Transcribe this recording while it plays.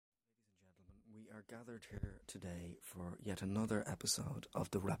are gathered here today for yet another episode of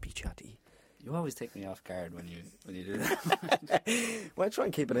the Rappy Chatty. You always take me off guard when you do that. Well, I try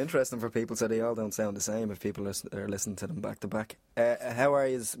and keep it interesting for people so they all don't sound the same if people are listening to them back to back. How are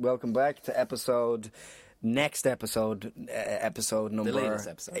you? Welcome back to next episode number... The latest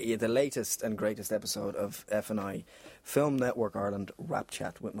episode. The latest and greatest episode of F&I Film Network Ireland Rap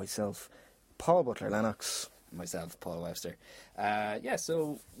Chat with myself, Paul Butler-Lennox. Myself, Paul Webster.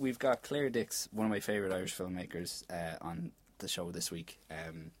 So we've got Claire Dix, one of my favourite Irish filmmakers, on the show this week.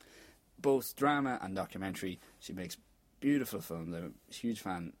 Both drama and documentary. She makes beautiful films. I'm a huge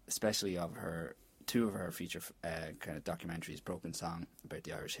fan, especially of two of her feature kind of documentaries, Broken Song, about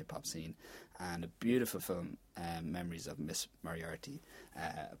the Irish hip-hop scene, and a beautiful film, Memories of Miss Moriarty,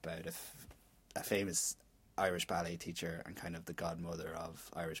 about a famous Irish ballet teacher and kind of the godmother of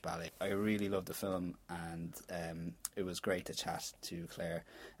Irish ballet. I really loved the film, and it was great to chat to Claire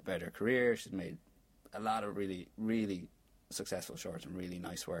about her career. She's made a lot of really, really successful shorts and really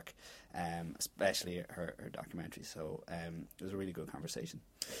nice work, especially her documentary. So it was a really good conversation.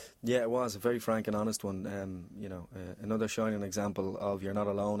 Yeah, it was a very frank and honest one. Another shining example of you're not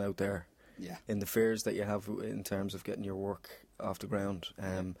alone out there. Yeah. In the fears that you have in terms of getting your work off the ground.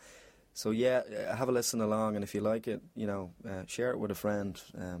 So have a listen along, and if you like it, share it with a friend,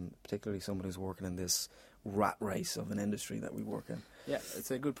 particularly someone who's working in this rat race of an industry that we work in. Yeah,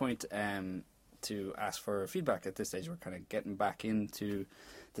 it's a good point to ask for feedback at this stage. We're kind of getting back into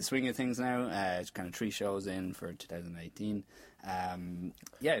the swing of things now. It's kind of 3 shows in for 2018.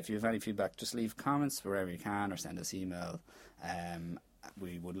 If you have any feedback, just leave comments wherever you can or send us email.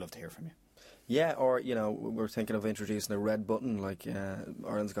 We would love to hear from you. Yeah, or, we're thinking of introducing a red button like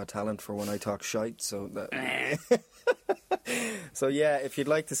Ireland's Got Talent for when I talk shite. So, if you'd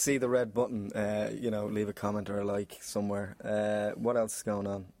like to see the red button, leave a comment or a like somewhere. What else is going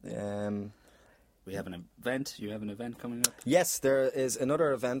on? We have an event. You have an event coming up? Yes, there is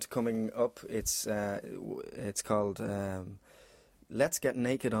another event coming up. It's called Let's Get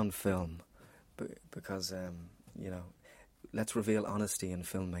Naked on Film, because, let's reveal honesty in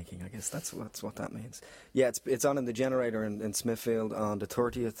filmmaking. I guess that's what that means. Yeah, it's on in the Generator in Smithfield on the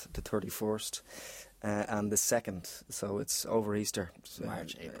 30th, the 31st, and the 2nd. So it's over Easter.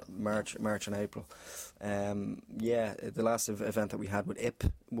 March, April. March and April. The last event that we had with IP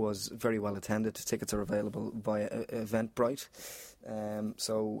was very well attended. Tickets are available via Eventbrite.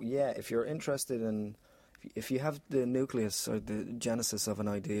 If you're interested in... If you have the nucleus or the genesis of an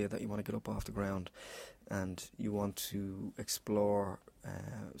idea that you want to get up off the ground and you want to explore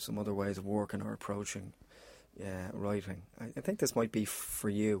some other ways of working or approaching writing, I think this might be for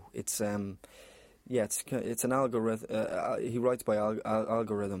you. It's an algorithm. He writes by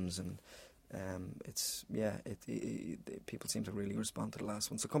algorithms, and people seem to really respond to the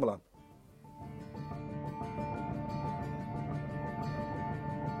last one. So come along.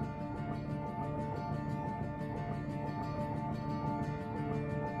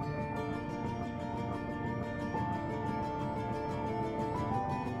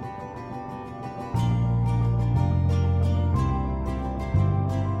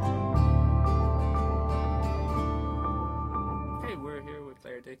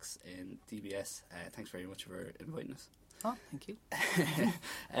 In DBS. Thanks very much for inviting us. Oh, thank you.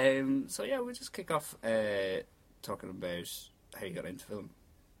 We'll just kick off talking about how you got into film,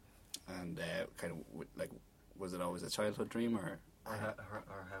 and kind of like, was it always a childhood dream, or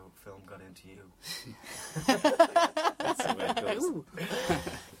how film got into you? That's the way it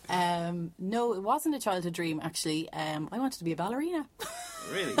goes. No, it wasn't a childhood dream. Actually, I wanted to be a ballerina.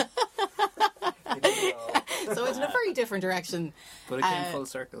 Really? So it's in a very different direction. But it came full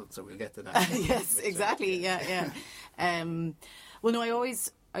circle, so we'll get to that. Yes, exactly. Yeah. I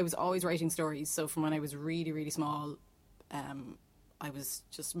was always writing stories. So from when I was really, really small, I was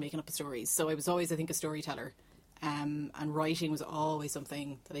just making up stories. So I was always, I think, a storyteller. And writing was always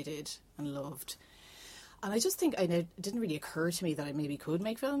something that I did and loved. And I just think it didn't really occur to me that I maybe could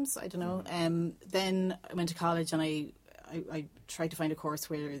make films. I don't know. Then I went to college and I tried to find a course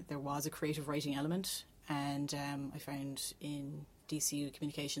where there was a creative writing element. And I found in DCU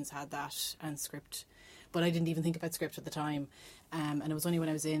Communications had that, and script. But I didn't even think about script at the time. And it was only when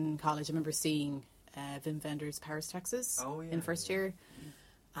I was in college, I remember seeing Wim Wenders' Paris, Texas in first year.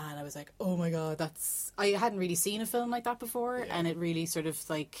 And I was like, oh my God, I hadn't really seen a film like that before. Yeah. And it really sort of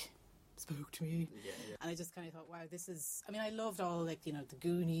like spoke to me. Yeah. And I just kind of thought, wow, I loved all the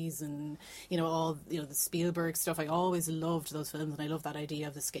Goonies and, all, the Spielberg stuff. I always loved those films, and I love that idea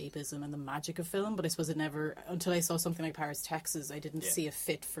of the escapism and the magic of film. But I suppose until I saw something like Paris, Texas, I didn't see a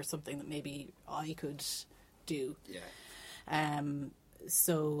fit for something that maybe I could do. Yeah.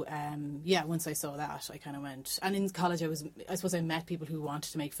 yeah, once I saw that, I kind of went. And in college, I suppose I met people who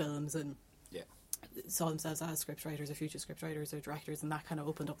wanted to make films and Yeah. saw themselves as script writers or future script writers or directors, and that kind of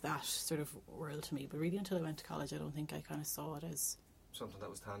opened up that sort of world to me. But really, until I went to college, I don't think I kind of saw it as Something that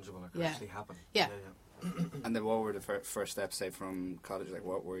was tangible or could Yeah. actually happen. Yeah. And then what were the first steps, say, from college? Like,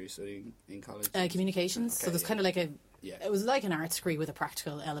 what were you studying in college? communications. So Okay, there's yeah. kind of like Yeah. it was like an arts degree with a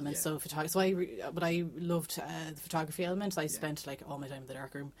practical element. Yeah. So photography. But I loved the photography element. I spent like all my time in the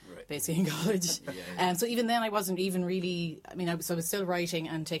darkroom, Right. basically in college. Yeah. So even then, I wasn't even really. I mean, I was still writing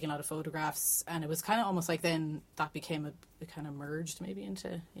and taking a lot of photographs, and it was kind of almost like then that became it kind of merged maybe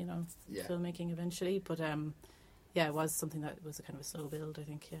into Yeah. filmmaking eventually. But yeah, it was something that was a kind of a slow build, I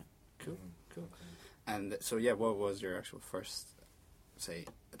think. Yeah. Cool. And so, yeah, what was your actual first, say,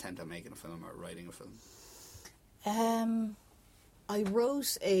 attempt at making a film or writing a film?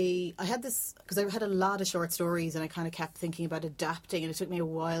 I had this, because I had a lot of short stories and I kind of kept thinking about adapting, and it took me a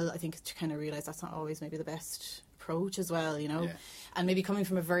while, I think, to kind of realise that's not always maybe the best approach as well, Yeah. and maybe coming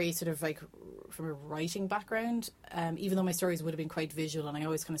from a very sort of like from a writing background, even though my stories would have been quite visual and I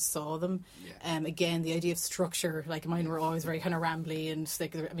always kind of saw them, Yeah. again, the idea of structure, like mine were always very kind of rambly and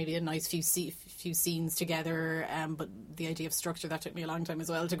like maybe a nice few scenes together, but the idea of structure, that took me a long time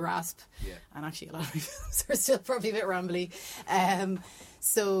as well to grasp. Yeah. And actually a lot of my films are still probably a bit rambly.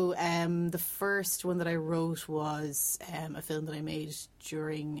 So the first one that I wrote was a film that I made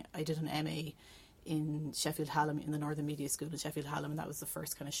during, I did an MA in Sheffield Hallam, in the Northern Media School in Sheffield Hallam, and that was the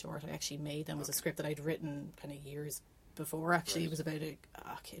first kind of short I actually made, and was a script that I'd written kind of years before, actually. Right. It was about a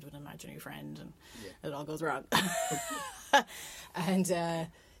kid with an imaginary friend, and Yeah. it all goes wrong. And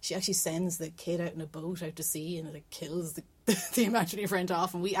she actually sends the kid out in a boat out to sea, and it like kills the imaginary friend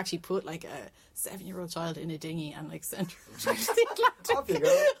off, and we actually put like a 7-year-old child in a dinghy and like sent her to the Atlantic. Off you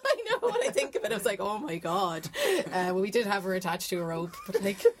go. I know, when I think of it, I was like, oh my god. Well, we did have her attached to a rope, but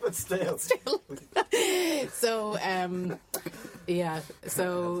like But still. so yeah,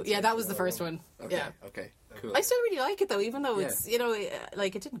 so yeah, that was the first one. Okay. Yeah, Okay. Cool. I still really like it though, even though Yeah. it's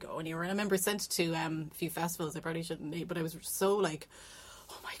like it didn't go anywhere. And I remember I sent it to a few festivals. I probably shouldn't name, but I was so like,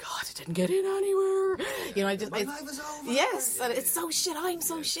 oh my god, it didn't get in anywhere. I just My life is over. yes, and it's so shit. I'm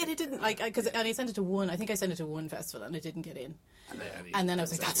so shit. It didn't and I sent it to one. I think I sent it to one festival, and it didn't get in. And then I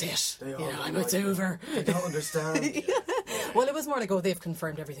was like, that's it. They all It's over. They don't understand. Well, it was more like, oh, they've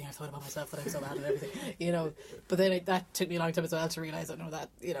confirmed everything I thought about myself, that I'm so bad at everything, But then that took me a long time as well to realise that,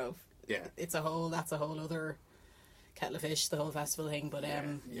 Yeah. that's a whole other kettle of fish, the whole festival thing. But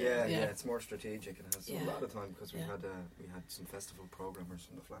Yeah, it's more strategic. It has Yeah. a lot of time because we Yeah. had some festival programmers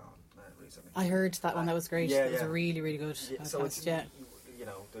from the Flower recently. I heard that one, that was great. Yeah, That was yeah. a really, really good Yeah, so it's podcast. Yeah.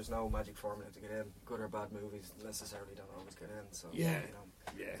 there's no magic formula to get in. Good or bad movies necessarily don't always get in. So Yeah.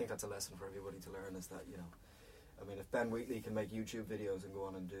 I Yeah. think that's a lesson for everybody to learn. Is that I mean, if Ben Wheatley can make YouTube videos and go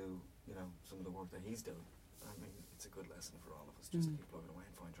on and do some of the work that he's doing, I mean, it's a good lesson for all of us just to keep plugging away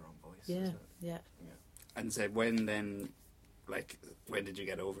and find your own voice. Yeah, isn't it? yeah. And say, when then, like, when did you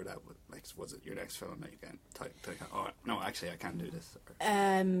get over that? Like, was it your next film that you can oh, no, actually, I can't do this?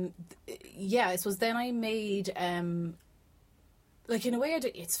 Or, Yeah, I suppose then I made like, in a way,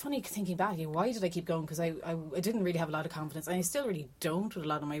 it's funny thinking back, why did I keep going? Because I didn't really have a lot of confidence, and I still really don't with a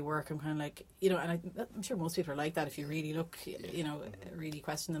lot of my work. I'm kind of like, and I'm sure most people are like that if you really look, really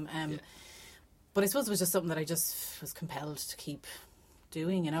question them. But I suppose it was just something that I just was compelled to keep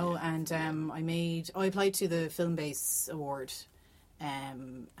doing, and I applied to the Film Base Award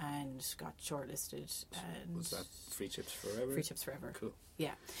and got shortlisted. And was that Free Chips Forever? Free Chips Forever. Cool.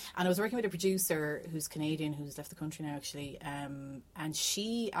 Yeah, and I was working with a producer who's Canadian, who's left the country now, actually, and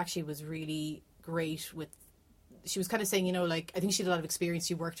she actually was really great with. She was kind of saying, I think she had a lot of experience.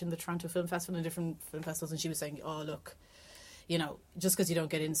 She worked in the Toronto Film Festival and different film festivals, and she was saying, "Oh, look, just because you don't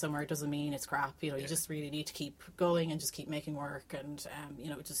get in somewhere doesn't mean it's crap. You just really need to keep going and just keep making work, and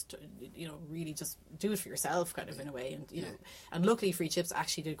really just do it for yourself, kind of, in a way." And and luckily Free Chips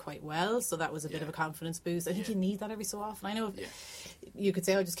actually did quite well, so that was a bit of a confidence boost. I think you need that every so often. I know you could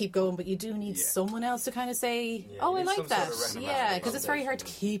say, "Oh, just keep going," but you do need someone else to kind of say, "Oh, I you need like some that." sort of Yeah, because it's very hard to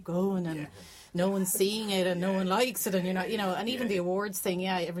keep going and. No one's seeing it and no one likes it, and you're not, and even the awards thing,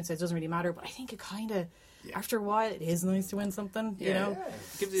 everyone says it doesn't really matter, but I think it kind of, after a while, it is nice to win something, It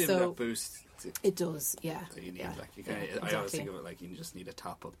gives you that boost. It does, yeah. That you need, yeah. like, you kind of, I always exactly. think of it like you just need a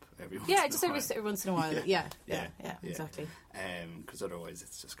top up every once Yeah, in just a while. every once in a while. Yeah, exactly. Because otherwise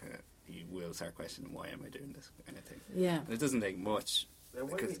it's just kind of, you will start questioning, why am I doing this kind of thing? Yeah. And it doesn't take much.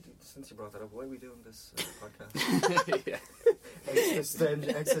 Since you brought that up, why are we doing this podcast? Yeah.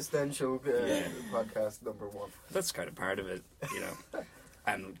 Existential podcast number 1. That's kind of part of it,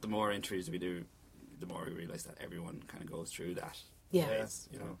 And the more interviews we do, the more we realise that everyone kind of goes through that. Yeah. ways,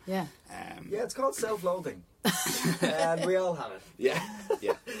 you know. Yeah. Yeah, it's called self-loathing. And we all have it. Yeah,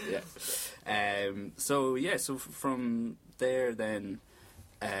 yeah, yeah. So from there, then,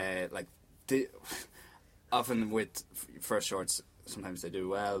 like, often with first shorts, sometimes they do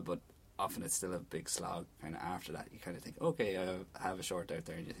well, but often it's still a big slog. Kind of after that, you kind of think, okay, I have a short out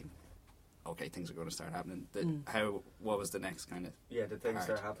there, and you think, okay, things are going to start happening. What was the next kind of? Yeah, the things part?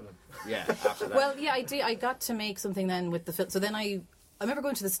 start happening. Yeah, after that. Well, yeah, I did. I got to make something then with the film. So then I remember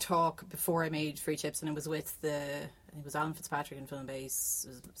going to this talk before I made Free Chips, and it was with it was Alan Fitzpatrick in Film Base.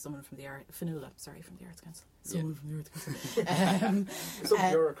 It was someone from the Fionnuala, from the Arts Council. Someone from the Arts Council. Some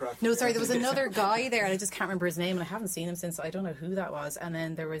bureaucrat. No, sorry, there was another guy there, and I just can't remember his name, and I haven't seen him since. I don't know who that was. And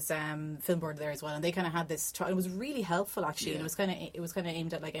then there was Film Board there as well, and they kind of had this. It was really helpful actually. Yeah. And it was kind of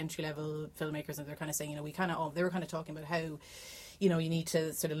aimed at like entry level filmmakers, and they're kind of saying, they were kind of talking about how, you need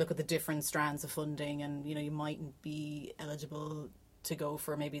to sort of look at the different strands of funding, and you mightn't be eligible to go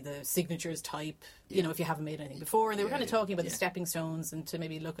for maybe the signatures type, if you haven't made anything before. And they were kind of talking about the stepping stones and to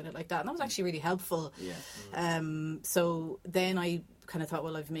maybe look at it like that. And that was actually really helpful. Yeah. So then I kind of thought,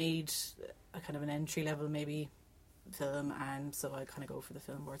 well, I've made a kind of an entry level maybe film, and so I kind of go for the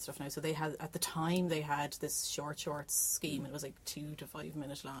Film Board stuff now. So at the time they had this shorts scheme. It was like 2 to 5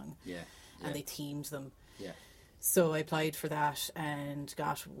 minute long. Yeah. And they themed them. Yeah. So I applied for that and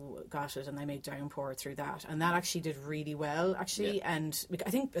got it, and I made Downpour through that, and that actually did really well, actually. Yeah. And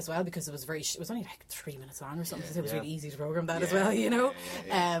I think as well because it was only like 3 minutes long or something, so it was Yeah. really easy to program that as Yeah. well,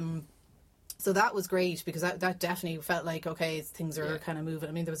 Yeah. So that was great because that definitely felt like, okay, things are Yeah. kind of moving.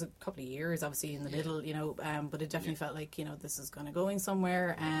 I mean, there was a couple of years obviously in the middle, but it definitely felt like, this is kind of going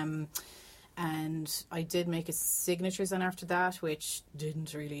somewhere. And I did make a Signatures then after that, which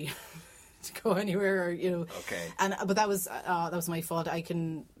didn't really go anywhere, Okay. but that was my fault. I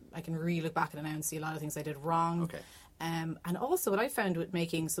can really look back at it now and see a lot of things I did wrong. Okay. And also what I found with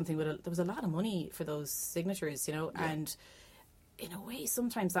making something there was a lot of money for those signatures, and in a way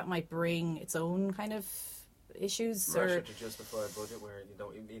sometimes that might bring its own kind of issues Pressure or to justify a budget where you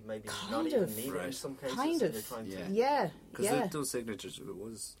don't maybe Kind not even of. need it in Right. some cases. Kind and of. you're trying to, Yeah. yeah. Because those signatures, it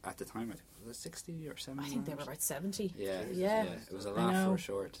was at the time, I think, was it 60 or 70? I think they were about 70. Yeah, Yeah. It was a I lot know. for a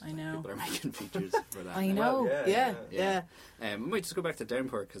short. I know. People are making features for that. I now. know. Well, yeah. We might just go back to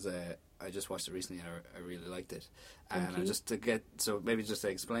Downpour because I just watched it recently and I really liked it. Thank you. Just to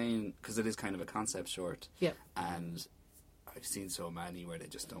explain, because it is kind of a concept short. Yeah. And I've seen so many where they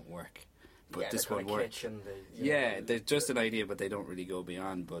just don't work. But yeah, this they're one kinda worked. kitchen, They're just an idea, but they don't really go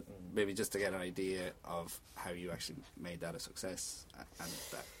beyond. But maybe just to get an idea of how you actually made that a success and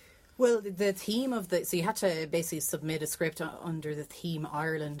that. Well, the theme of so you had to basically submit a script under the theme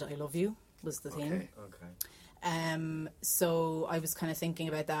Ireland, I Love You was the theme. Okay. So I was kind of thinking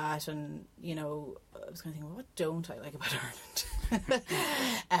about that, and I was kind of thinking, well, what don't I like about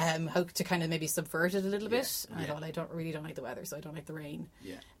Ireland? How to kind of maybe subvert it a little bit. And I thought I don't like the weather, so I don't like the rain.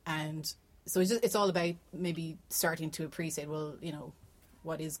 Yeah. And so it's all about maybe starting to appreciate, well,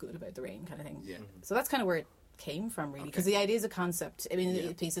 what is good about the rain, kind of thing. Yeah. So that's kind of where it came from, really, because the idea is a concept. I mean,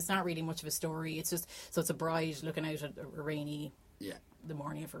 the piece, it's not really much of a story. It's just it's a bride looking out at a rainy. Yeah. The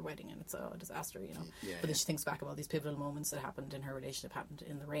morning of her wedding, and it's a disaster, Yeah, but then she thinks back of all these pivotal moments that happened in her relationship, happened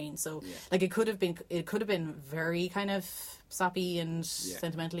in the rain. So, Yeah. like, it could have been very kind of sappy and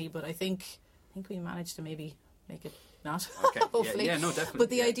sentimentally, but I think we managed to maybe make it not. Okay. Hopefully, Yeah, no, definitely. But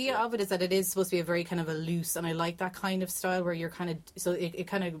the Yeah, idea yeah. of it is that it is supposed to be a very kind of a loose, and I like that kind of style where you're kind of it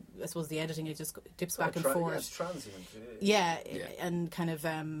kind of, I suppose the editing, it just dips back and Yeah, forth. it's transient. Yeah, Yeah. and kind of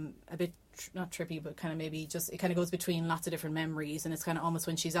a bit not trippy, but kind of maybe just it kind of goes between lots of different memories, and it's kind of almost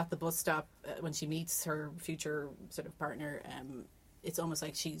when she's at the bus stop when she meets her future sort of partner, it's almost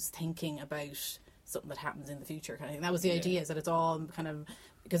like she's thinking about something that happens in the future kind of thing. That was the idea, is that it's all kind of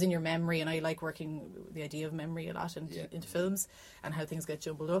because in your memory, and I like working with the idea of memory a lot into films and how things get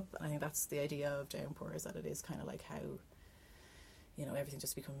jumbled up, and I think that's the idea of Downpour, is that it is kind of like how everything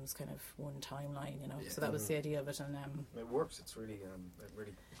just becomes kind of one timeline, so that was the idea of it. And it works. It's really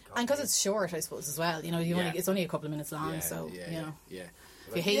and because it's short, I suppose, as well, it's only a couple of minutes long, so yeah.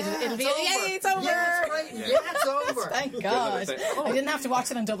 if you hate it, it'll be over. yay, it's over. Yeah, it's great. Yeah, it's over. Thank God. I didn't have to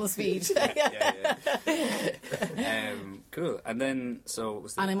watch it on double speed. Cool. And then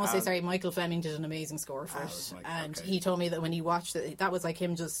and I must say, sorry, Michael Fleming did an amazing score for it, and he told me that when he watched it, that was like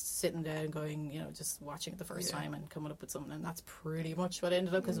him just sitting down going, just watching it the first time and coming up with something, and that's pretty much what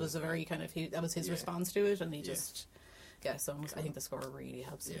ended up, because it was a very kind of that was his response to it, and he just so I think the score really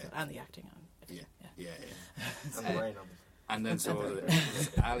helps with it, and the acting on it. And the rain on it. And then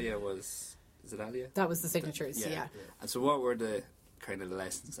Alia was, is it Alia? That was the Signatures, yeah. And so what were the kind of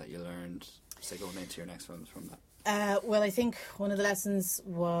lessons that you learned, say, going into your next films from that? Well, I think one of the lessons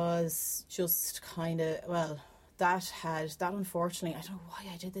was just kind of, that unfortunately, I don't know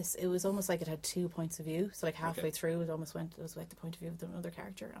why I did this. It was almost like it had two points of view. So like halfway through, it was like the point of view of another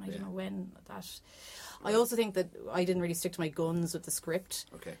character, and I don't know when that. I also think that I didn't really stick to my guns with the script.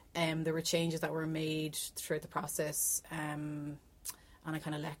 Okay. There were changes that were made throughout the process, and I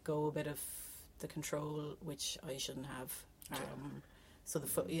kind of let go a bit of the control, which I shouldn't have. So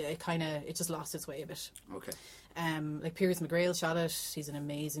it just lost its way a bit. Okay. Like Piers McGrail shot it. He's an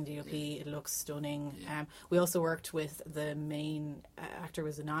amazing DOP. It looks stunning. Yeah. We also worked with the main actor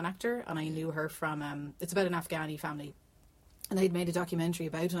was a non-actor, and I knew her from. It's about an Afghani family, and they'd made a documentary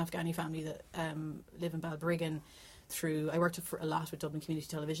about an Afghani family that live in Balbriggan. I worked a lot with Dublin Community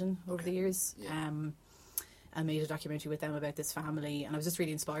Television over the years. Yeah. And made a documentary with them about this family, and I was just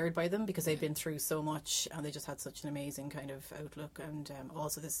really inspired by them because they'd been through so much and they just had such an amazing kind of outlook, and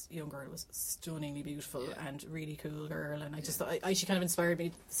also this young girl was stunningly beautiful and really cool girl, and I just thought she kind of inspired me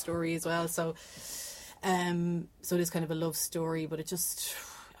the story as well, so it is kind of a love story, but it just,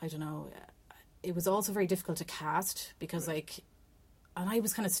 I don't know, it was also very difficult to cast because and I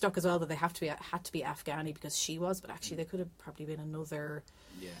was kind of stuck as well that they had to be Afghani because she was, but actually they could have probably been another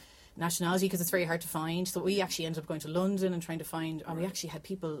nationality because it's very hard to find. So we actually ended up going to London and trying to find, and we actually had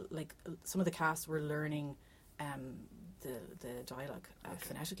people, like some of the cast were learning the dialogue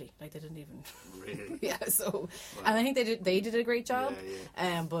phonetically, like they didn't even really so and I think they did a great job.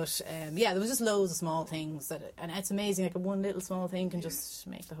 There was just loads of small things and it's amazing, like one little small thing can just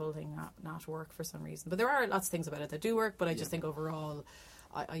make the whole thing not work for some reason, but there are lots of things about it that do work, but I just think overall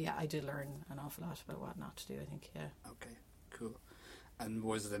I did learn an awful lot about what not to do, I think. Okay, cool. And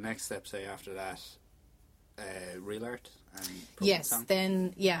was the next step, say, after that, Real Art and Broken Song?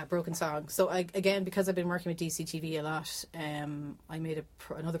 Then, Broken Song. So, again, because I've been working with DCTV a lot, I made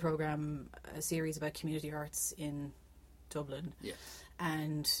another programme, a series about community arts in Dublin. Yeah.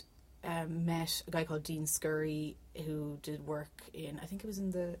 And met a guy called Dean Scurry, who did work in, I think it was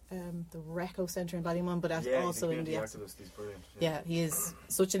in the Reco Centre in Ballymun, but also in the Activist. He's brilliant. Yeah, he is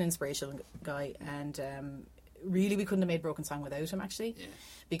such an inspirational guy, and really we couldn't have made Broken Song without him, actually,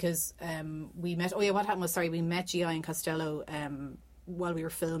 because we met what happened was, we met G.I. and Costello while we were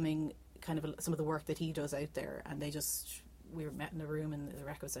filming kind of some of the work that he does out there, and we were met in a room in the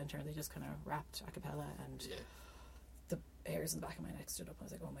Reco Centre, and they just kind of rapped a cappella, and the hairs in the back of my neck stood up. I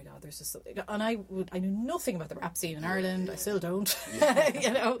was like, oh my god, there's just something. And I knew nothing about the rap scene in Ireland. I still don't.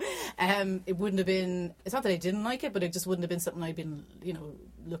 It wouldn't have been, it's not that I didn't like it, but it just wouldn't have been something I'd been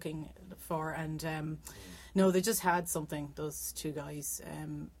looking for, and no, they just had something, those two guys,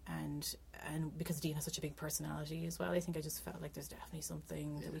 and because Dean has such a big personality as well, I think I just felt like there's definitely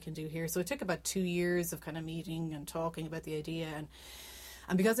something that we can do here. So it took about 2 years of kind of meeting and talking about the idea,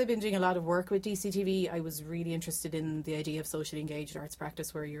 and because I've been doing a lot of work with DCTV, I was really interested in the idea of socially engaged arts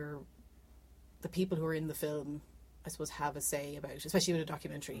practice, where the people who are in the film, I suppose, have a say about, especially with a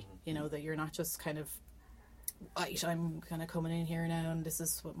documentary, that you're not just kind of, right, I'm kind of coming in here now and this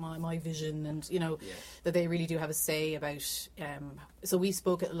is what my vision, and that they really do have a say about. So we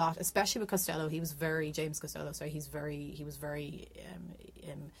spoke a lot, especially with Costello. James Costello, he was very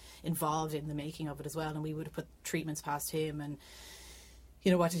involved in the making of it as well, and we would have put treatments past him, and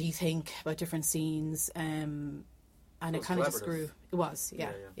what did he think about different scenes, and it kind of just grew. It was,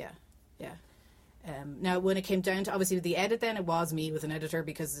 yeah. Now, when it came down to, obviously, the edit, then it was me with an editor,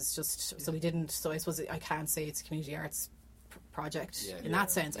 because it's just, so we didn't, so I suppose I can't say it's a community arts project in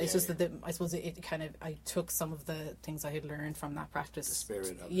that sense. It's just that I suppose it kind of, I took some of the things I had learned from that practice. The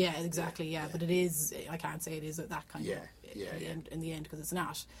spirit of it. Yeah, exactly, but it is, I can't say it is that kind of, in the end, because it's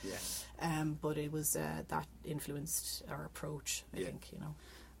not. But it was, that influenced our approach, I think,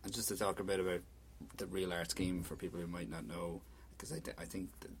 And just to talk a bit about the Real Art scheme for people who might not know, because I think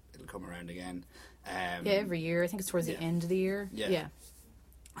that it'll come around again. Every year. I think it's towards the end of the year. Yeah.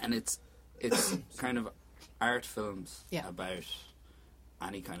 And it's kind of art films about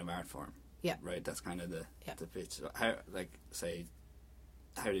any kind of art form. Yeah. Right? That's kind of the pitch. So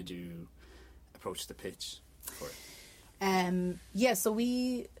how did you approach the pitch for it? So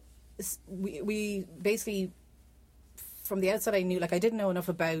we basically, from the outset, I knew, I didn't know enough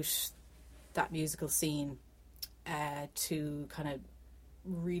about that musical scene to kind of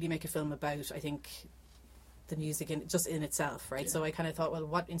really make a film about, I think, the music just in itself, right? So I kind of thought, well,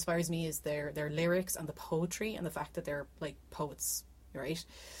 what inspires me is their lyrics and the poetry and the fact that they're like poets, right?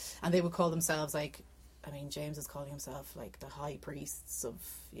 And they would call themselves James is calling himself like the high priests of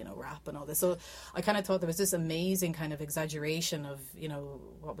rap and all this. So I kind of thought there was this amazing kind of exaggeration of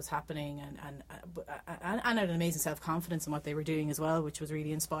what was happening, and an amazing self-confidence in what they were doing as well, which was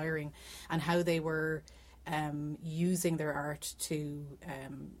really inspiring, and how they were using their art to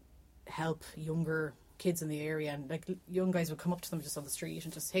help younger kids in the area, and like young guys would come up to them just on the street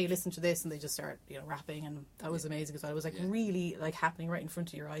and just, hey, listen to this, and they just start, you know, rapping, and that was amazing as well. It was like really like happening right in front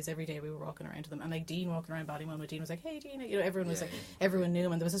of your eyes every day. We were walking around to them, and like Dean walking around Ballymun with Dean was like, hey Dean, you know, everyone was everyone knew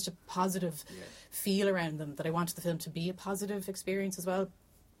him, and there was such a positive feel around them that I wanted the film to be a positive experience as well.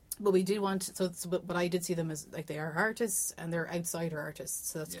 But we did want but I did see them as like they are artists and they're outsider artists,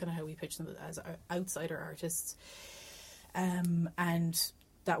 so that's kind of how we pitched them, as outsider artists, and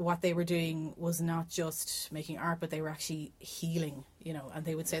that what they were doing was not just making art, but they were actually healing, you know, and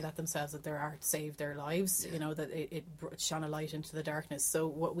they would say that themselves, that their art saved their lives, you know, that it shone a light into the darkness. So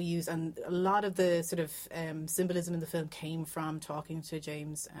what we use, and a lot of the sort of symbolism in the film came from talking to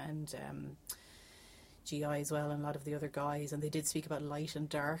James and GI as well, and a lot of the other guys, and they did speak about light and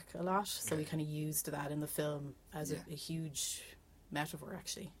dark a lot, so we kind of used that in the film as a huge metaphor,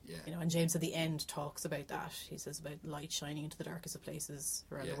 actually. You know, and James at the end talks about that. He says about light shining into the darkest of places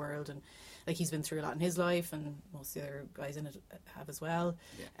around the world, and like he's been through a lot in his life, and most of the other guys in it have as well.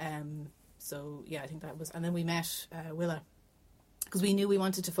 So I think that was, and then we met Willa, because we knew we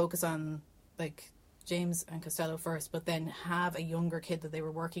wanted to focus on like James and Costello first, but then have a younger kid that they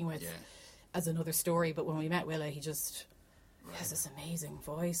were working with as another story. But when we met Willa, he just has this amazing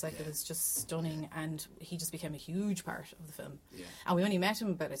voice, like it was just stunning, and he just became a huge part of the film. And we only met him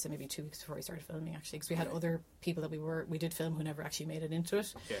about, I'd say, maybe 2 weeks before we started filming, actually, because we had other people that we did film who never actually made it into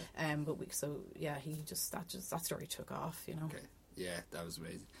it. But he just that story took off, you know. That was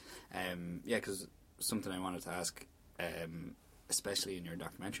amazing. Because something I wanted to ask, especially in your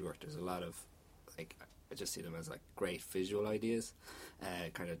documentary work, there's a lot of, like, I just see them as like great visual ideas,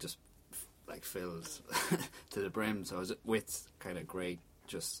 kind of just like filled to the brim. So I was with kind of great,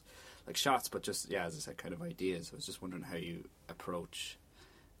 just like shots, but just as I said, kind of ideas. I was just wondering how you approach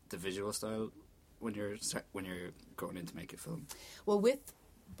the visual style when you're going in to make a film. Well, with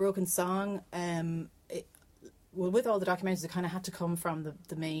Broken Song, with all the documentaries, it kind of had to come from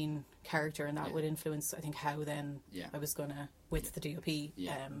the main character, and that would influence, I think, how then I was gonna, with the DOP,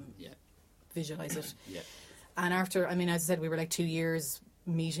 visualize it. And after, I mean, as I said, we were like 2 years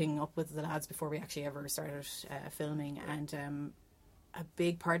meeting up with the lads before we actually ever started filming, and a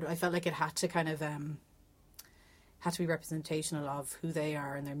big part of it, I felt like it had to kind of had to be representational of who they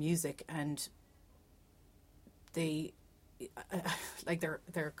are and their music, and they like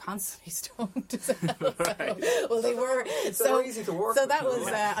they're constantly stoned as well. Well, they were so easy to work so with. that was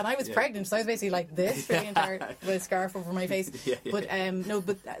and I was pregnant, so I was basically like this for the entire, with a scarf over my face. But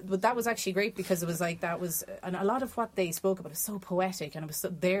that was actually great, because it was like, that was, and a lot of what they spoke about is so poetic, and it was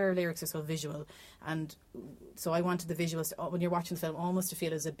their lyrics are so visual, and so I wanted the visuals to, when you're watching the film, almost to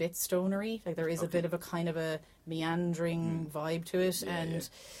feel as a bit stonery, like there is a bit of a kind of a meandering vibe to it, and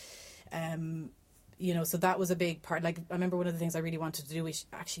you know, so that was a big part. Like, I remember one of the things I really wanted to do, which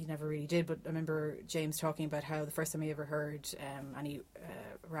actually never really did, but I remember James talking about how the first time he ever heard any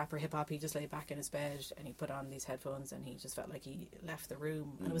rap or hip hop, he just lay back in his bed and he put on these headphones and he just felt like he left the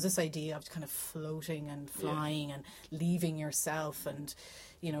room. And it was this idea of kind of floating and flying and leaving yourself, and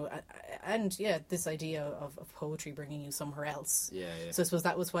you know, and this idea of poetry bringing you somewhere else. So I suppose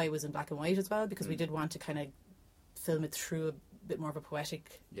that was why it was in black and white as well, because we did want to kind of film it through a bit more of a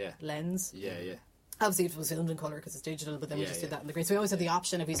poetic lens. Obviously it was filmed in colour because it's digital, but then we just did that in the green. So we always had the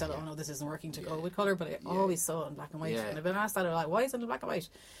option, if we said, oh no, this isn't working, to go with colour, but I always saw it in black and white. And I've been asked that a lot, why is it in black and white?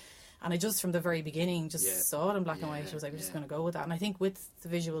 And I just, from the very beginning, just saw it in black and white. I was like, we're just going to go with that. And I think with the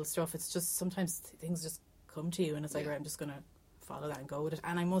visual stuff, it's just, sometimes things just come to you, and it's like, right, I'm just going to follow that and go with it.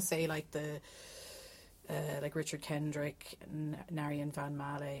 And I must say, like like Richard Kendrick, Narian Van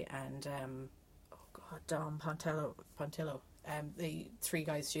Male, and Dom Pontillo, the 3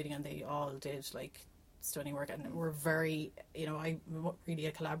 guys shooting, and they all did like stunning work, and were very, you know, I'm really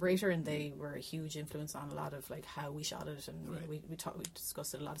a collaborator, and they were a huge influence on a lot of like how we shot it, and you know, we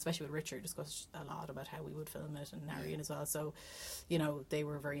discussed it a lot, especially with Richard, discussed a lot about how we would film it, and Narian as well. So, you know, they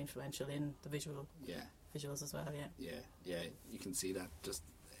were very influential in the visuals as well. You can see that. Just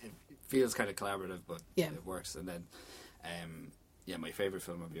it feels kind of collaborative, but it works. And then my favourite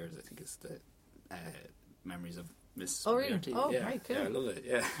film of yours, I think, is the Memories of Miss Moriarty. Oh, right, cool. I love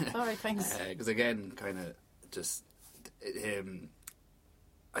it. All right, thanks. Because again, kind of just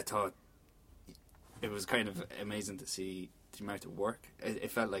I thought it was kind of amazing to see the amount of work.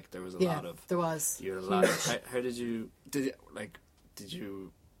 It felt like there was a lot of. There was. You had a lot. How did you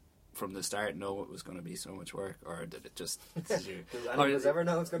from the start know it was going to be so much work, or did it just? Does anyone ever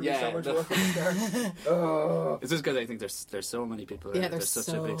know it's going to be so much work from the start? It's just because I think there's so many people. There's such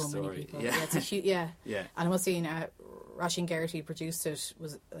so a big many story. people. It's a huge, And I must say, Roisin Geraghty produced it,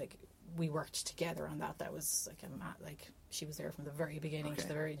 was like we worked together on that. That was like she was there from the very beginning to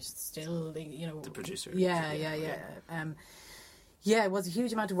the very still, you know, The producer. Yeah. Yeah, it was a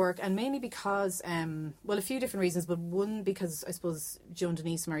huge amount of work, and mainly because, well, a few different reasons, but one, because I suppose Joan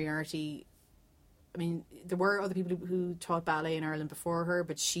Denise Moriarty, I mean, there were other people who taught ballet in Ireland before her,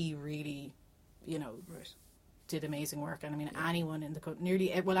 but she really, you know, did amazing work. And I mean, anyone in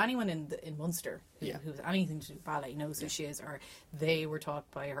anyone in Munster who has anything to do with ballet knows who she is, or they were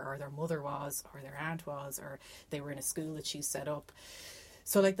taught by her, or their mother was, or their aunt was, or they were in a school that she set up.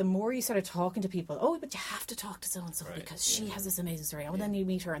 So, like, the more you started talking to people, but you have to talk to so-and-so because she has this amazing story. And then you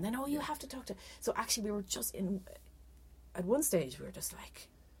meet her, and then, you have to talk to... So, actually, we were just at one stage, we were just like,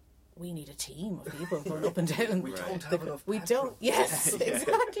 we need a team of people going up and down. We don't have enough We petrol. don't... Yes,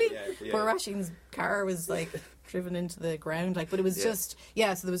 exactly. Yeah. Poor Rasheen's car was, like, driven into the ground. Like, but it was just...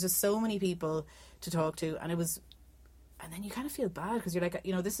 Yeah, so there was just so many people to talk to, and it was... And then you kind of feel bad because you're like,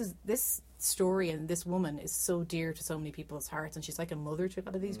 you know, this story and this woman is so dear to so many people's hearts, and she's like a mother to a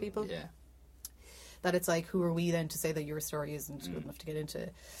lot of these people. Yeah. That it's like, who are we then to say that your story isn't good enough to get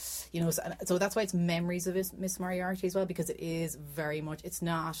into, you know? So that's why it's memories of Miss Moriarty as well, because it is very much. It's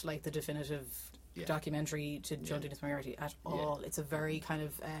not like the definitive documentary to Joan Denise Moriarty at all. It's a very kind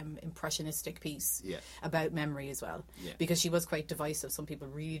of impressionistic piece about memory as well, because she was quite divisive. Some people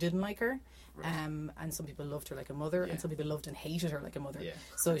really didn't like her, and some people loved her like a mother, and some people loved and hated her like a mother.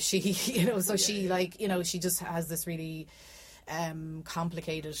 So she, you know, she like, you know, she just has this really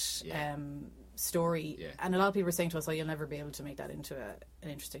complicated story, and a lot of people were saying to us, you'll never be able to make that into an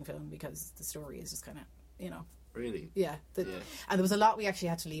interesting film because the story is just kind of, you know. Really? Yeah. And there was a lot we actually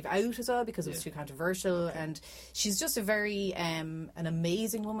had to leave out as well because it was too controversial. And she's just a very an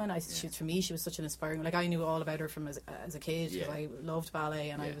amazing woman. For me, she was such an inspiring. Like, I knew all about her from as a kid because I loved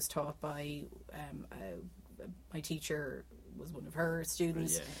ballet, and I was taught by my teacher was one of her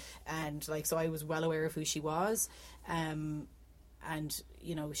students, and like, so I was well aware of who she was. And,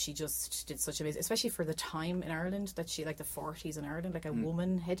 you know, she just did such amazing, especially for the time in Ireland, that she, like the 40s in Ireland, like a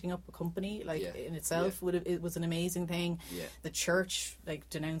woman heading up a company, like in itself, it was an amazing thing. The church, like,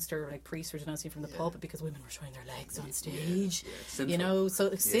 denounced her, like priests were denouncing her from the pulpit because women were showing their legs on stage, you know,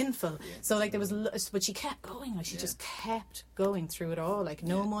 so sinful. So, like, there was, but she kept going, like, she just kept going through it all, like,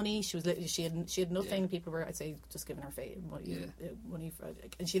 no money, she had nothing, people were, I'd say, just giving her money for,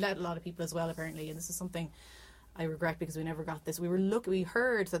 and she led a lot of people as well, apparently, and this is something I regret because we never got this. We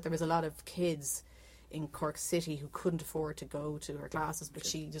heard that there was a lot of kids in Cork City who couldn't afford to go to her classes, but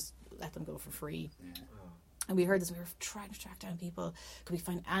she just let them go for free. And we heard this, we were trying to track down people. Could we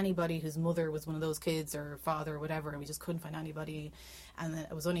find anybody whose mother was one of those kids, or father or whatever, and we just couldn't find anybody. And then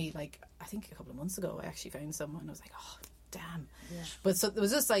it was only, like, I think a couple of months ago I actually found someone. I was like, oh, damn. But so it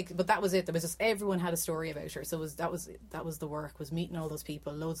was just like, but that was it. There was just, everyone had a story about her. So that was the work, was meeting all those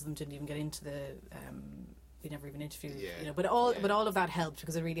people. Loads of them didn't even get into the we never even interviewed, you know, but all of that helped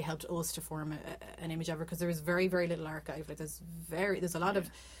because it really helped us to form an image of her, because there is very, very little archive. Like, there's a lot of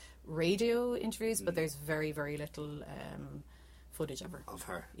radio interviews, but there's very, very little footage of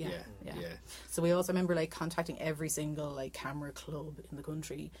her. Yeah. So we also remember, like, contacting every single, like, camera club in the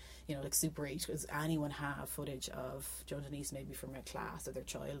country, you know, like Super 8, does anyone have footage of Joan Denise, maybe from a class that their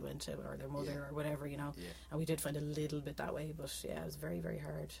child went to, or their mother or whatever, you know. And we did find a little bit that way, but it was very, very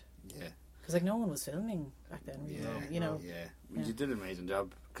hard. Because, like, no one was filming back then, really, you know. You did an amazing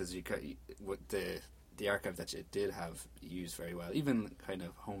job, because with the archive that you did have used very well, even kind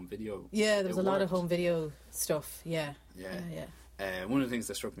of home video. Yeah, there was a lot of home video stuff. One of the things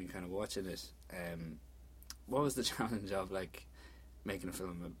that struck me kind of watching it, what was the challenge of, like, making a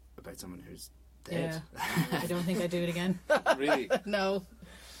film about someone who's dead? I don't think I'd do it again. Really? No.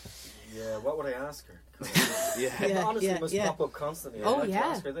 Yeah, what would I ask her? Honestly, it must pop up constantly. Oh, I'd like to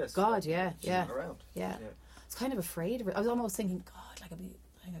ask her this. God, She's not around. I was kind of afraid of it. I was almost thinking, God, like,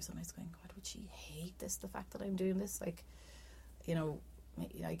 I was sometimes going, God, would she hate this, the fact that I'm doing this? Like, you know,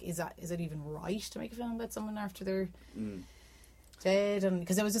 like, is it even right to make a film about someone after they're dead? And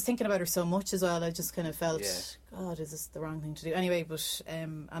because I was just thinking about her so much as well, I just kind of felt, God, is this the wrong thing to do? Anyway, but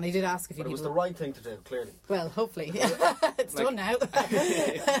and I did ask a few people. It was the right thing to do, clearly. Well, hopefully. It's done now.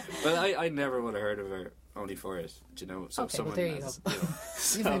 Well, I never would have heard of her only for it, do you know? So okay, well, there you go.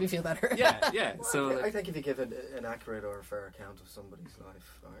 So, you made me feel better. So I think if you give an accurate or a fair account of somebody's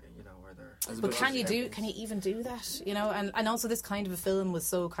life, or, you know, where they're... But can you even do that? You know, and also this kind of a film was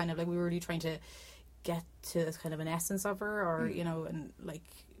so kind of like, we were really trying to get to this kind of an essence of her, or you know, and like,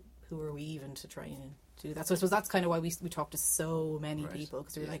 who are we even to try and do that? So I suppose that's kind of why we talked to so many people,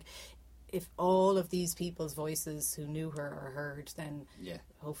 because we were like, if all of these people's voices who knew her are heard, then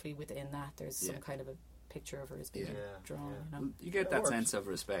hopefully within that there's some kind of a picture of her as being drawn. You know? You get that sense of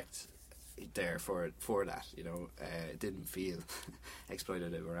respect there for that. You know, it didn't feel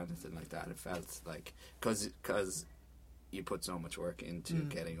exploitative or anything like that. It felt like because you put so much work into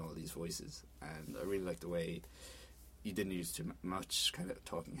getting all these voices, and I really like the way you didn't use too much kind of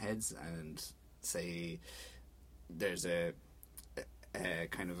talking heads, and say there's a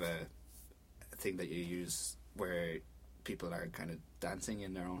kind of a thing that you use where people are kind of dancing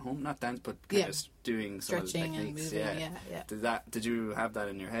in their own home, not dance, but kind of doing some stretching of the techniques. and moving, yeah. Did you have that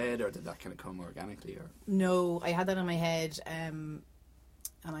in your head, or did that kind of come organically? Or No, I had that in my head, and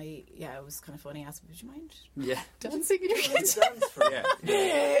it was kind of funny. I asked, would you mind dancing in your kitchen?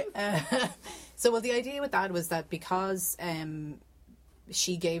 So, well, the idea with that was that because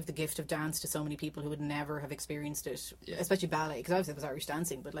she gave the gift of dance to so many people who would never have experienced it, especially ballet, because obviously it was Irish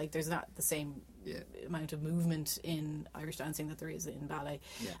dancing, but like there's not the same amount of movement in Irish dancing that there is in ballet.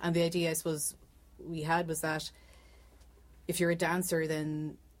 And the idea I suppose we had was that if you're a dancer,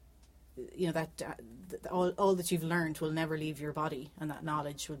 then you know that all that you've learned will never leave your body, and that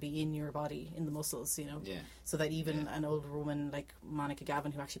knowledge will be in your body, in the muscles, you know. So that even an older woman like Monica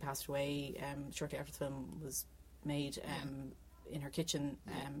Gavin, who actually passed away shortly after the film was made, in her kitchen,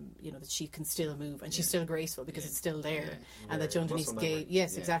 you know, that she can still move, and she's still graceful because it's still there, and that Joan Denise gave,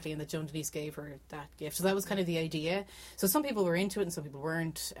 exactly, and that Joan Denise gave her that gift. So that was kind of the idea. So some people were into it and some people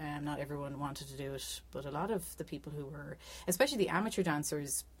weren't. Not everyone wanted to do it, but a lot of the people who were, especially the amateur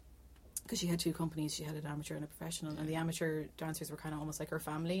dancers, because she had two companies, she had an amateur and a professional, and the amateur dancers were kind of almost like her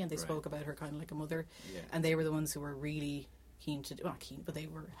family, and they spoke about her kind of like a mother, and they were the ones who were really keen to do, not keen, but they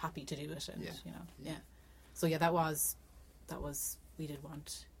were happy to do it, and you know, so that was we did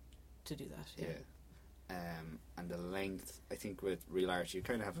want to do that, and the length, I think with real art you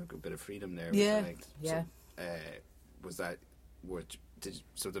kind of have a good bit of freedom there. Yeah, with the length. So, was that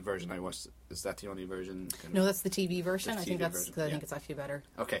so the version I watched, is that the only version? No, that's the TV version. The I think TV that's version, because I think it's actually better.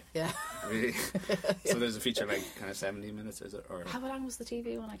 Okay. Yeah. Really? So there's a feature like kind of 70 minutes, is it? Or how long was the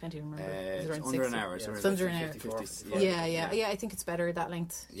TV one? I can't even remember. It's around under 60? an hour. It's under an hour. 50, Yeah. I think it's better that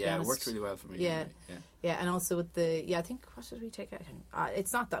length. Yeah, it worked really well for me. Yeah. And also with the I think what did we take out?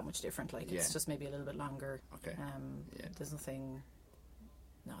 It's not that much different. Like it's just maybe a little bit longer. Okay. There's nothing.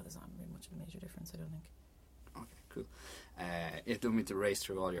 No, there's not really much of a major difference, I don't think. Okay, cool. You don't mean to race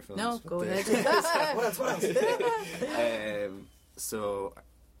through all your films. No, go ahead. What else? So,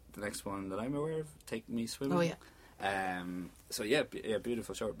 the next one that I'm aware of, Take Me Swimming. Oh, yeah. So,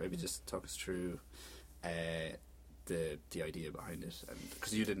 beautiful short. Maybe just talk us through the idea behind it.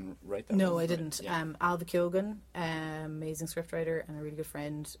 Because you didn't write that No, one, I didn't. Yeah. Alva Keoghan, amazing scriptwriter and a really good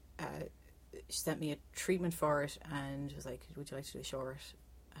friend, she sent me a treatment for it and was like, would you like to do a short?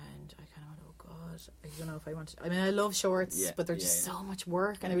 And I kind of went, oh God, I don't know if I want to. I mean, I love shorts, but they're just so much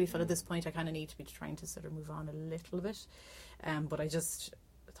work, and I really felt at this point I kind of need to be trying to sort of move on a little bit. But I just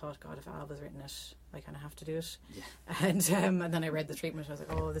thought, God, if Alva's written it, I kind of have to do it. And then I read the treatment, and I was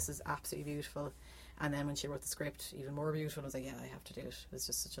like, oh, this is absolutely beautiful. And then when she wrote the script, even more beautiful, I was like, yeah, I have to do it. It was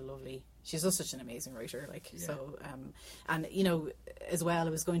just such a lovely. She's just such an amazing writer, so. And you know, as well,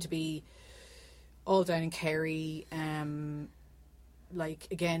 it was going to be all down in Kerry. Like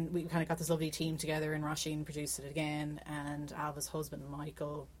again, we kind of got this lovely team together, and Roisin produced it again, and Alva's husband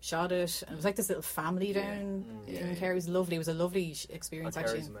Michael shot it, and it was like this little family down in Kerry. It was lovely. It was a lovely experience,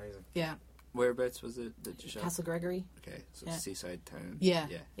 actually. Kerry's amazing. Yeah. Whereabouts was it that you shot? Castle Gregory. Okay, so seaside town. Yeah.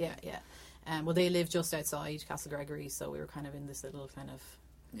 Well, they live just outside Castle Gregory, so we were kind of in this little kind of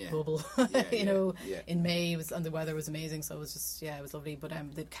bubble, you know. In May, and the weather was amazing, so it was just it was lovely. But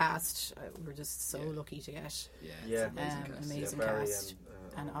the cast, we were just so lucky to get. Amazing cast.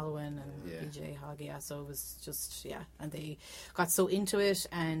 And Alwyn and BJ Hogg, so it was just and they got so into it,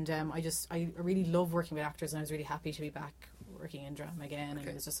 and I really love working with actors, and I was really happy to be back working in drama again, and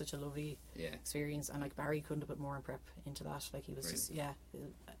it was just such a lovely experience. And like Barry couldn't have put more in prep into that. Like he was just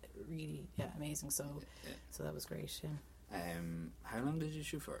really amazing. So that was great. How long did you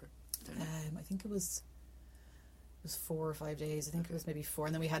shoot for? I think it was 4 or 5 days. I think it was maybe 4,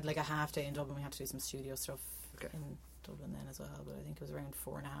 and then we had like a half day in Dublin. We had to do some studio stuff in Dublin then as well, but I think it was around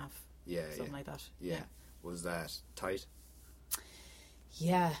 4.5. Something like that. Was that tight?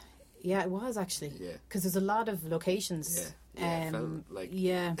 Yeah, it was actually. Because there's a lot of locations. It felt like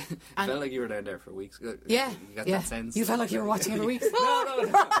it felt like you were down there for weeks. You got that sense. You felt like you were watching it for weeks.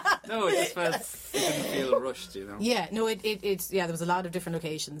 No, it just felt, it didn't feel rushed, you know. Yeah, no, it's there was a lot of different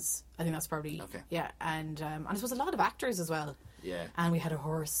locations. I think that's probably and it was a lot of actors as well. Yeah, and we had a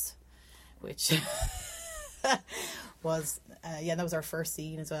horse, which was that was our first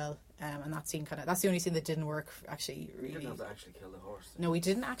scene as well, and that scene that's the only scene that didn't work actually. We Really, didn't have to actually kill the horse. no, we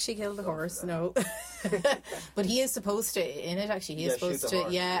didn't actually kill the Sorry horse. for No, but he is supposed to in it. Actually, he is Yeah, shoot supposed the to.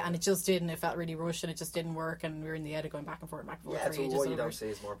 horse, Yeah, yeah. and it just didn't. It felt really rushed, and it just didn't work. And we were in the edit going back and forth, Yeah, for so ages what you over don't it. see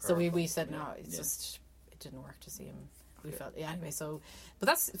is more powerful. So we said no, it's Yeah. just it didn't work to see him. We felt anyway. So, but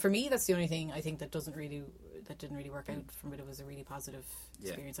that's for me. That's the only thing I think that didn't really work out from it. It was a really positive Yeah.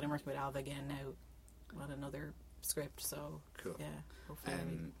 experience, and I'm working with Alva again now on another script. So Cool. yeah, hopefully.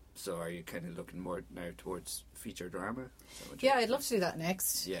 So are you kind of looking more now towards feature drama? Is that what Yeah, you're- I'd love to do that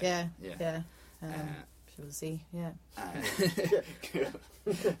next. Yeah, Yeah, yeah. We'll see. Yeah. Cool.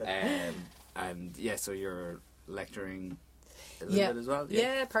 And yeah, so you're lecturing a little Yeah. bit as well?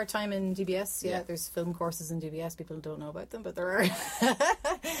 Yeah, part time in DBS. Yeah, Yeah. there's film courses in DBS. People don't know about them, but there are.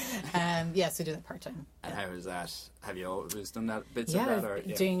 So do that part time. And how is that? Have you always done that bits Yeah, of that? Or,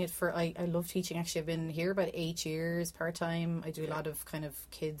 I've doing it for. I love teaching. Actually, I've been here about 8 years part time. I do a Yeah. lot of kind of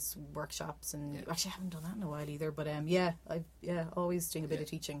kids workshops, and Yeah. actually I haven't done that in a while either. But always doing a bit Yeah. of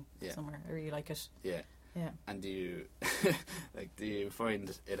teaching Yeah. somewhere. I really like it. Yeah. Yeah. And do you do you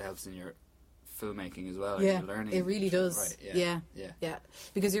find it helps in your filmmaking as well? Are Yeah, you learning? it really does. Right, Yeah. Yeah.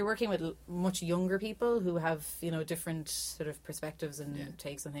 Because you're working with much younger people who have different sort of perspectives and Yeah.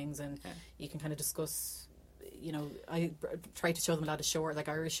 takes on things, and Yeah. you can kind of discuss. I try to show them a lot of like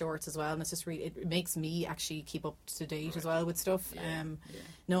Irish shorts as well, and it's just really it makes me actually keep up to date as Right. well with stuff. Yeah.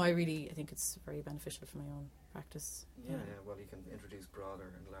 No, I think it's very beneficial for my own practice. Yeah, well, you can introduce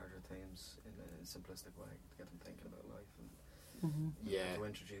broader and larger themes in a simplistic way to get them thinking about life and Mm-hmm. Yeah. to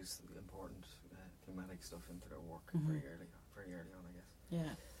introduce the important thematic stuff into their work Mhm. very early on, I guess.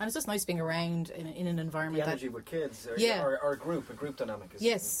 Yeah, and it's just nice being around in an environment The that energy with kids, Yeah. or a group dynamic is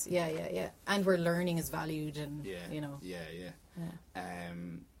yes, yeah, and where learning is valued, and Yeah. Yeah.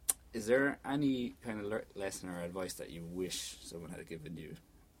 Is there any kind of lesson or advice that you wish someone had given you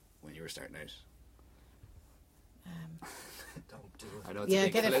when you were starting out? Don't do it. I know it's Yeah,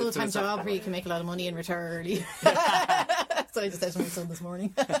 big get a full time philosophy. job where you can make a lot of money and retire early. So I just said to my son this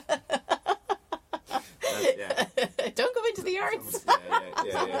morning. Yeah. Don't go into the arts.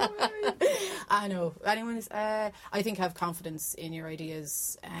 Yeah. I know. Anyone I think have confidence in your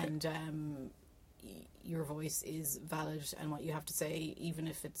ideas, and your voice is valid, and what you have to say, even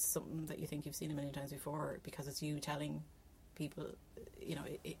if it's something that you think you've seen a million times before, because it's you telling people,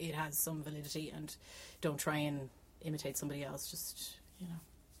 it has some validity, and don't try and imitate somebody else. Just, do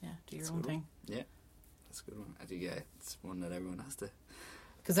your That's own good. thing. Yeah. That's a good one. I think, it's one that everyone has to.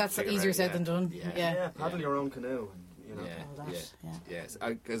 Because that's Figure easier out, said yeah. than done. Yeah. Yeah. Paddle your own canoe, and Yeah. All that. Yeah. Yes,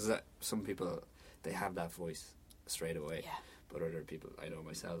 because some people, they have that voice straight away. Yeah. But other people, I know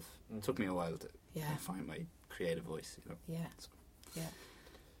myself, Mhm. it took me a while to Yeah. find my creative voice. Yeah. So-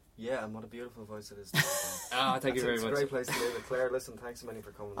 Yeah, and what a beautiful voice it is. Ah, thank you very It's much. a great place to leave it. Claire, listen, thanks so many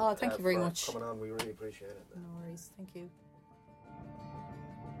for coming. Oh, thank you very for much. Coming on, we really appreciate it. No worries. Thank you.